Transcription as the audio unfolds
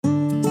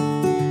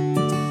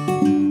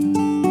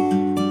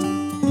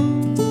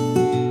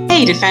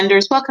Hey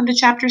Defenders, welcome to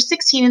chapters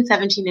 16 and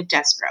 17 of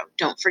Despereaux.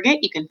 Don't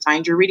forget you can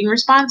find your reading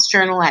response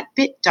journal at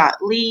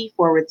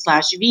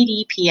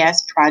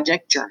bit.ly/VDPS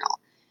Project Journal.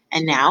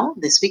 And now,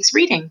 this week's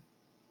reading.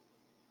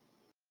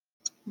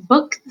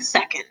 Book the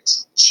Second,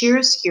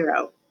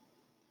 Chiaroscuro.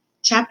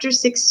 Chapter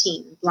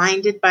 16,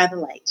 Blinded by the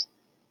Light.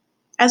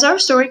 As our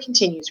story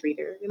continues,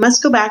 reader, we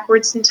must go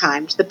backwards in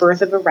time to the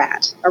birth of a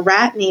rat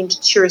named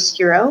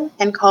Chiaroscuro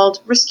and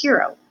called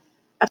Roscuro.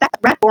 A fat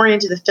rat born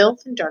into the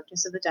filth and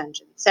darkness of the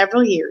dungeon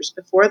several years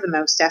before the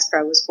mouse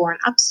Despereaux was born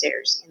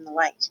upstairs in the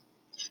light.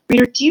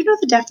 Reader, do you know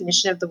the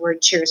definition of the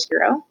word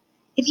chiaroscuro?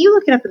 If you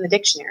look it up in the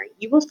dictionary,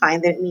 you will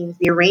find that it means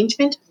the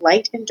arrangement of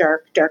light and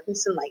dark,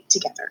 darkness and light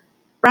together.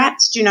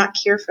 Rats do not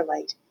care for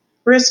light.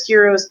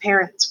 Roscuro's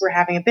parents were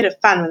having a bit of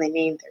fun when they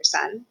named their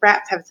son.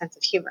 Rats have a sense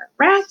of humor.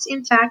 Rats,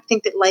 in fact,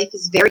 think that life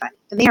is very funny.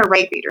 And they are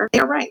right, reader. They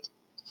are right.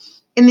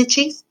 In the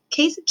case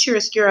of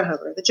Chiaroscuro,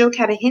 however, the joke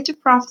had a hint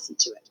of prophecy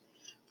to it.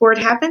 For it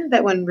happened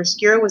that when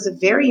Roscuro was a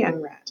very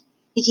young rat,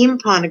 he came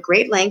upon a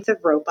great length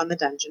of rope on the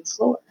dungeon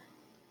floor.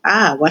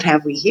 "Ah, what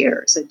have we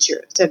here?" said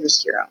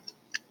Roscuro.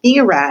 Being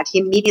a rat, he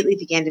immediately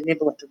began to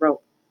nibble at the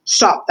rope.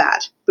 "Stop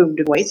that!"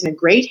 boomed a voice, and a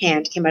great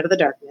hand came out of the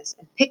darkness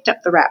and picked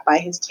up the rat by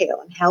his tail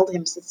and held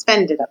him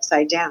suspended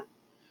upside down.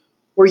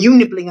 "Were you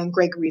nibbling on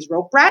Gregory's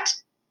rope, rat?"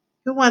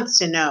 "Who wants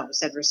to know?"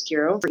 said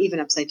Roscuro, for even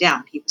upside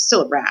down he was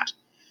still a rat.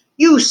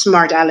 "You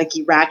smart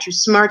alecky rat, you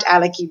smart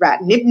alecky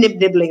rat,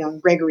 nibbling on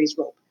Gregory's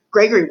rope.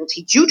 Gregory will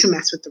teach you to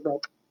mess with the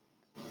rope."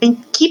 In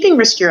keeping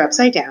Roscuro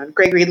upside down,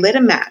 Gregory lit a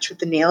match with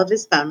the nail of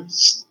his thumb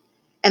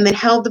and then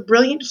held the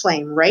brilliant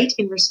flame right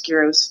in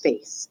Roscuro's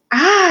face.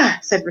 "Ah!"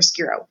 said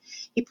Roscuro.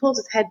 He pulled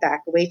his head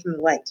back away from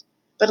the light.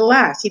 But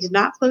alas, he did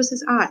not close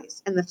his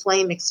eyes, and the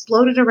flame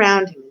exploded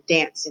around him and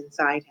danced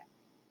inside him.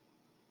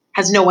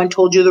 "Has no one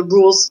told you the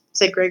rules?"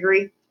 said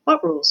Gregory.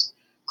 "What rules?"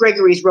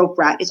 "Gregory's rope,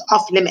 rat, is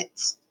off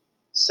limits."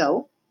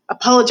 "So?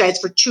 Apologize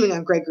for chewing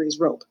on Gregory's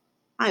rope."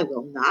 "I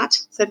will not,"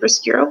 said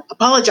Roscuro.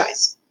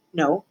 "Apologize."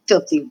 "No,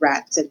 filthy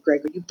rat," said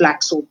Gregory, "you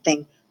black-souled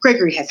thing.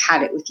 Gregory has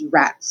had it with you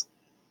rats."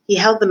 He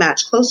held the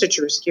match closer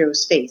to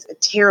Roscuro's face. A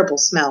terrible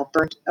smell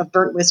of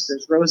burnt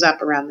whiskers rose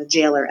up around the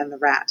jailer and the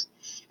rat.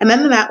 And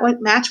then the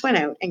match went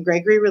out, and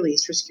Gregory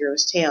released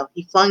Roscuro's tail.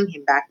 He flung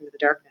him back into the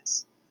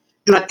darkness.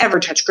 "Do not ever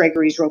touch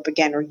Gregory's rope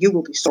again, or you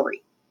will be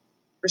sorry."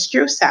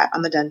 Roscuro sat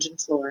on the dungeon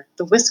floor.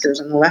 The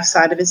whiskers on the left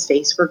side of his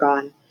face were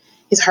gone.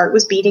 His heart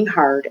was beating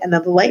hard, and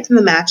though the light from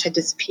the match had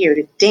disappeared,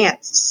 it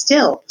danced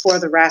still before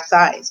the rat's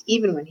eyes,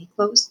 even when he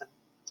closed them.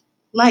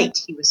 "Light,"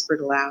 he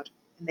whispered aloud,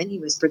 and then he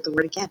whispered the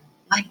word again,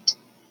 "light."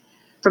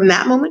 From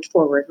that moment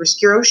forward,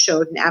 Roscuro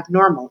showed an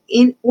abnormal,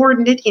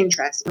 inordinate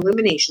interest in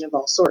illumination of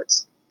all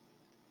sorts.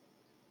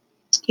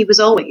 He was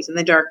always, in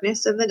the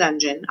darkness of the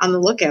dungeon, on the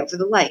lookout for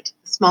the light,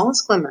 the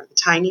smallest glimmer, the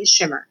tiniest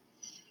shimmer.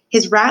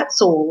 His rat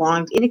soul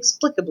longed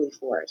inexplicably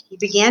for it. He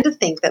began to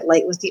think that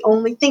light was the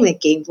only thing that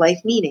gave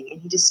life meaning,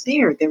 and he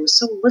despaired there was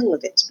so little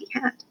of it to be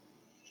had.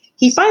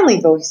 He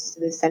finally voiced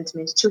this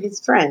sentiment to his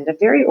friend, a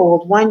very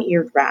old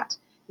one-eared rat,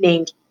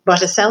 named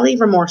Botticelli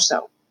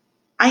Rimorso.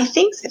 "I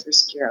think," said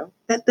Roscuro,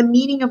 "that the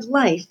meaning of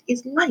life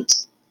is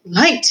light."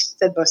 "Light,"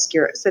 said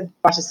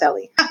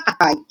Botticelli. "Ha, ha,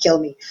 ha, you kill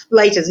me.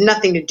 Light has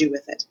nothing to do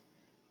with it."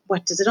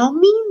 "What does it all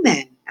mean,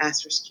 then?"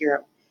 asked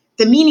Roscuro.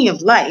 "The meaning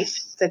of life,"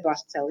 said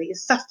Botticelli,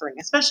 "is suffering,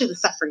 especially the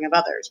suffering of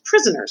others.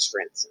 Prisoners, for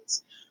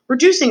instance.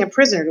 Reducing a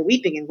prisoner to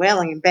weeping and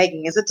wailing and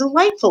begging is a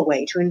delightful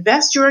way to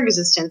invest your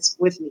existence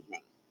with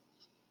meaning."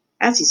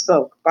 As he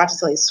spoke,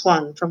 Botticelli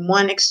swung from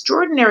one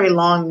extraordinary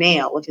long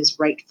nail of his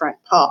right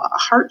front paw a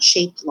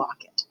heart-shaped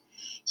locket.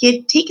 He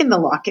had taken the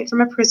locket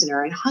from a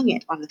prisoner and hung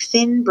it on a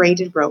thin,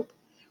 braided rope.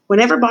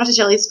 Whenever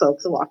Botticelli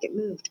spoke, the locket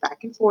moved.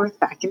 Back and forth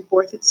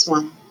it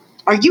swung.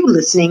 "Are you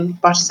listening?"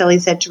 Botticelli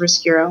said to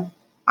Roscuro.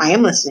 "I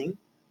am listening."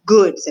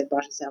 "Good," said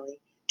Botticelli.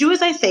 "Do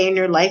as I say and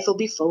your life will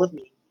be full of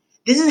meaning.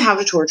 This is how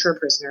to torture a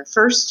prisoner.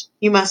 First,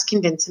 you must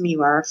convince him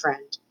you are a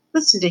friend.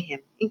 Listen to him.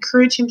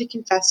 Encourage him to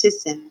confess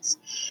his sins.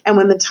 And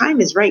when the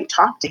time is right,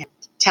 talk to him.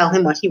 Tell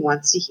him what he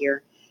wants to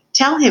hear.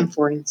 Tell him,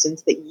 for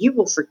instance, that you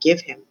will forgive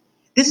him.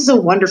 This is a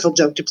wonderful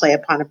joke to play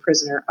upon a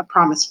prisoner, a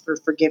promise for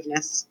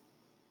forgiveness."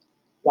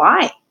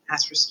 "Why?"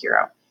 asked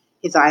Roscuro.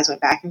 His eyes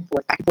went back and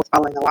forth,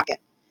 following the locket.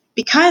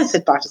 "Because,"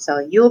 said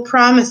Botticelli, "you will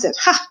promise it.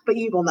 Ha! But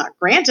you will not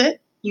grant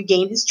it. You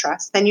gain his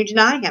trust, then you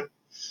deny him.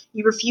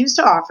 You refuse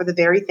to offer the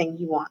very thing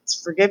he wants.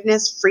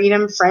 Forgiveness,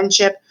 freedom,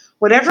 friendship,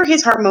 whatever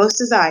his heart most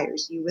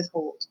desires, you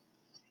withhold."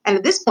 And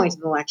at this point in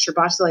the lecture,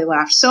 Botticelli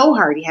laughed so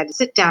hard he had to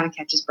sit down and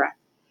catch his breath.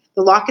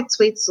 The locket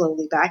swayed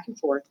slowly back and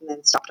forth and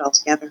then stopped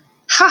altogether.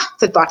 "Ha!"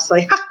 said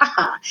Botticelli. "Ha, ha,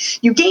 ha!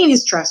 You gain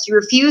his trust, you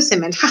refuse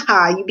him, and ha,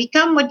 ha! You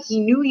become what he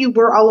knew you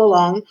were all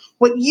along,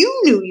 what you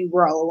knew you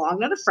were all along,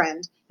 not a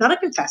friend, not a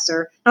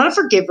confessor, not a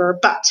forgiver,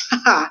 but,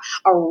 ha, ha,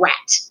 a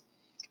rat."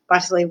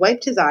 Botticelli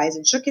wiped his eyes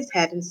and shook his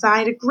head and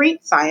sighed a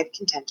great sigh of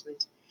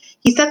contentment.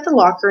 He set the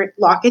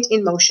locket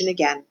in motion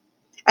again.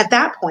 At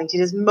that point, it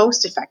is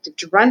most effective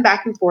to run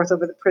back and forth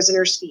over the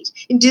prisoner's feet,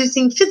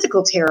 inducing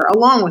physical terror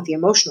along with the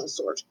emotional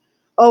sort.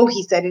 "Oh,"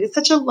 he said, "it is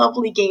such a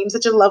lovely game,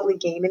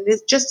 and it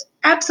is just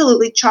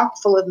absolutely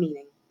chock full of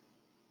meaning."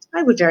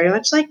 I would very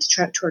much like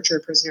to torture a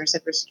prisoner,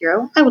 said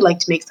Roscuro. I would like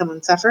to make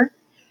someone suffer.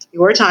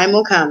 Your time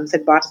will come,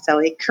 said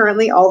Botticelli.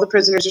 Currently, all the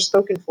prisoners are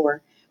spoken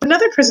for, but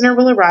another prisoner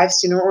will arrive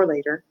sooner or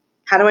later.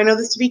 How do I know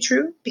this to be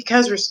true?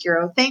 Because,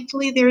 Roscuro,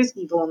 thankfully there is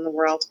evil in the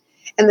world,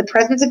 and the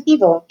presence of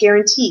evil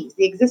guarantees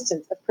the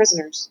existence of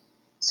prisoners.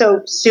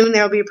 So, soon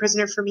there will be a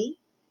prisoner for me?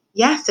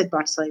 Yes, said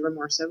Botticelli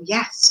remorso.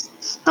 Yes.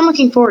 I'm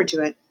looking forward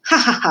to it. Ha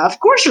ha ha, of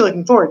course you're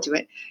looking forward to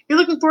it. You're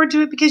looking forward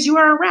to it because you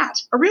are a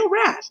rat, a real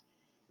rat.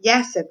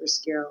 Yes, said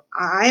Roscuro,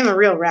 I am a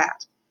real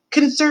rat.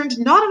 Concerned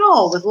not at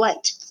all with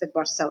light, said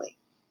Botticelli.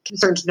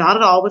 Concerned not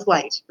at all with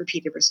light,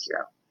 repeated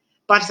Roscuro.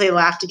 Botticelli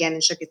laughed again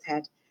and shook his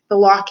head. The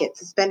locket,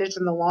 suspended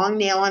from the long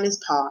nail on his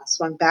paw,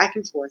 swung back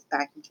and forth,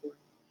 back and forth.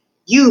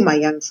 You, my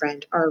young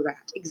friend, are a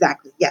rat.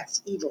 Exactly.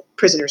 Yes, evil,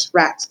 prisoners,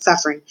 rats,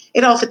 suffering.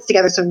 It all fits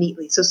together so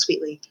neatly, so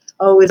sweetly.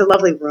 Oh, it's a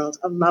lovely world,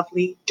 a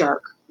lovely,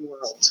 dark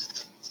world.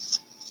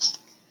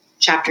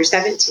 Chapter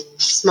 17,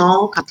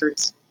 Small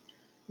Comforts.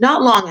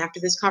 Not long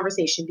after this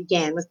conversation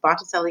began with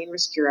Botticelli and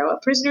Roscuro, a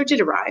prisoner did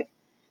arrive.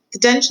 The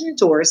dungeon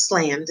doors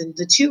slammed, and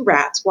the two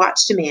rats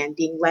watched a man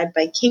being led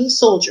by king's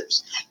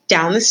soldiers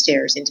down the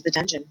stairs into the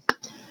dungeon.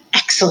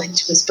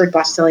 Excellent, whispered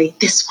Botticelli.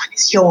 This one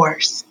is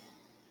yours.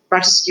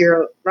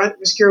 Roscuro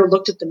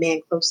looked at the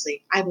man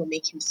closely. I will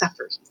make him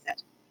suffer, he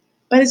said.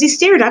 But as he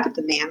stared up at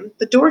the man,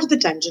 the door to the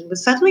dungeon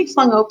was suddenly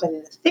flung open,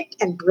 and a thick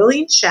and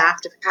brilliant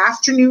shaft of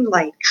afternoon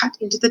light cut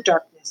into the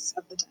darkness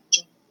of the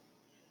dungeon.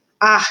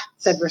 Ah,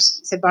 said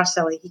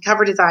Botticelli. He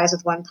covered his eyes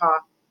with one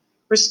paw.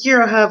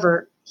 Roscuro,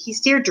 however, he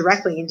stared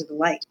directly into the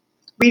light.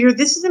 Reader,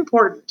 this is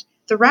important.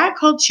 The rat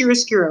called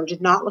Chiaroscuro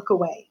did not look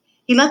away.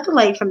 He let the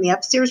light from the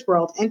upstairs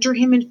world enter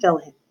him and fill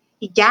him.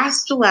 He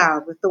gasped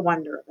aloud with the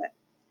wonder of it.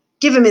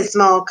 Give him his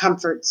small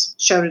comforts,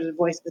 shouted a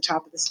voice at the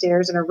top of the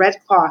stairs, and a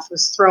red cloth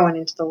was thrown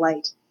into the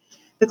light.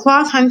 The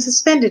cloth hung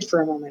suspended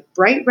for a moment,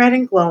 bright red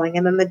and glowing,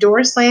 and then the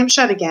door slammed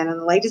shut again, and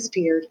the light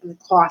disappeared, and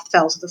the cloth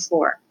fell to the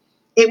floor.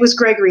 It was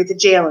Gregory, the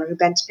jailer, who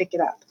bent to pick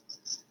it up.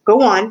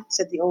 Go on,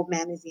 said the old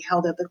man as he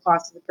held out the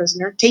cloth to the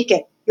prisoner. Take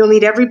it. You'll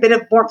need every bit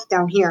of warmth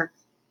down here.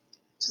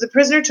 So the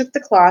prisoner took the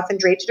cloth and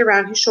draped it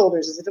around his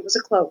shoulders as if it was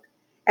a cloak.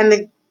 And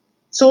the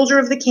soldier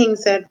of the king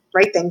said,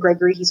 Right then,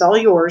 Gregory, he's all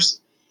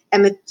yours.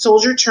 And the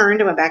soldier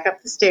turned and went back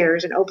up the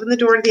stairs and opened the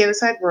door to the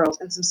outside world,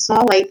 and some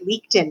small light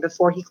leaked in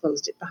before he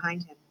closed it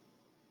behind him.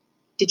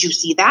 Did you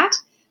see that?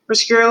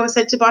 Roscuro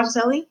said to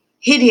Botticelli.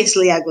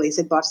 Hideously ugly,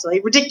 said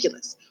Botticelli.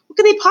 Ridiculous. What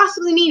can they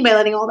possibly mean by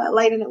letting all that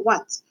light in at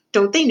once?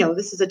 Don't they know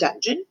this is a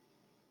dungeon?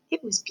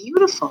 It was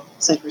beautiful,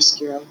 said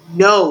Roscuro.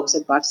 No,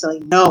 said Botticelli.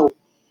 No.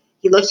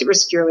 He looked at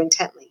Roscuro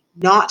intently.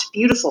 Not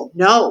beautiful.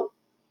 No.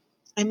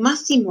 I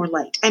must see more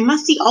light. I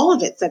must see all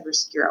of it, said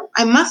Roscuro.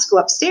 I must go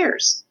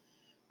upstairs.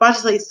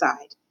 Botticelli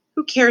sighed.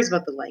 Who cares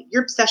about the light?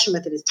 Your obsession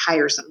with it is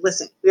tiresome.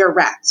 Listen, we are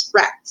rats.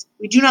 Rats.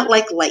 We do not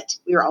like light.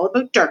 We are all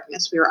about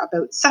darkness. We are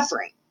about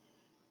suffering.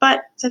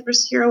 But, said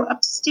Roscuro,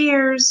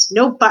 upstairs.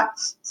 No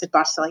buts, said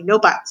Botticelli. No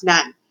buts.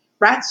 None.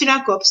 Rats do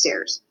not go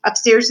upstairs.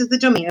 Upstairs is the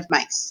domain of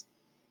mice.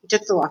 He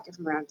took the locket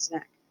from around his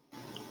neck.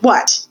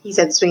 What, he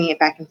said, swinging it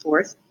back and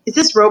forth, is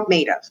this rope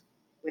made of?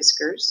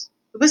 Whiskers.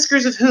 The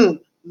whiskers of whom?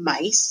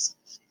 Mice.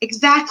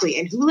 Exactly.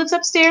 And who lives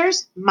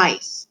upstairs?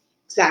 Mice.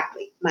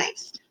 Exactly.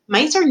 Mice.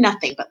 Mice are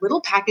nothing but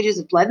little packages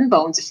of blood and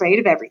bones afraid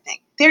of everything.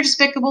 They're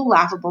despicable,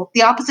 laughable,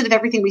 the opposite of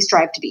everything we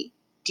strive to be.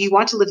 Do you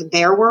want to live in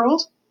their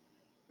world?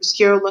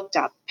 Roscuro looked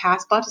up,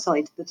 past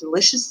Botticelli to the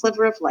delicious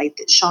sliver of light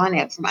that shone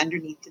out from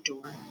underneath the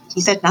door.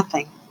 He said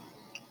nothing.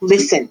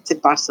 Listen,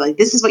 said Botticelli,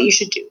 this is what you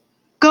should do.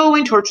 Go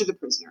and torture the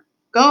prisoner.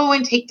 Go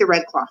and take the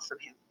red cloth from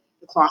him.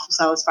 The cloth will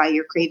satisfy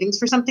your cravings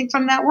for something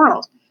from that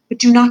world. But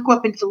do not go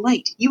up into the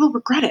light. You will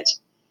regret it.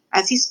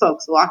 As he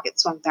spoke, the locket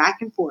swung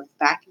back and forth,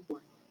 back and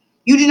forth.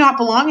 You do not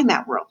belong in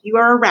that world. You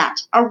are a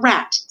rat. A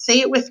rat. Say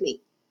it with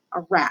me.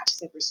 A rat,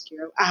 said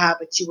Roscuro. Ah,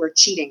 but you are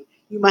cheating.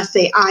 You must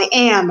say, I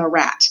am a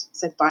rat,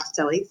 said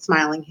Botticelli,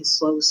 smiling his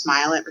slow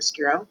smile at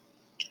Roscuro.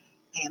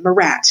 I am a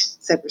rat,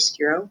 said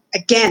Roscuro.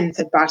 Again,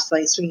 said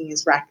Botticelli, swinging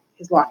his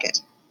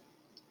locket.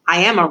 I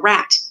am a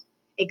rat.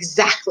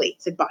 Exactly,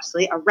 said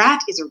Botticelli. A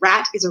rat is a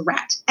rat is a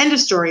rat. End of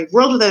story.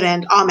 World without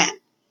end. Amen.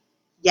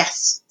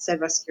 Yes, said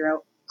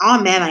Roscuro.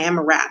 Amen, I am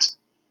a rat.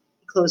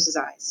 He closed his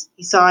eyes.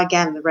 He saw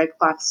again the red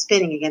cloth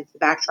spinning against the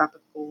backdrop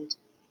of gold.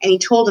 And he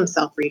told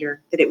himself,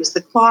 reader, that it was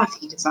the cloth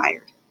he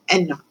desired,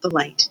 and not the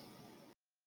light.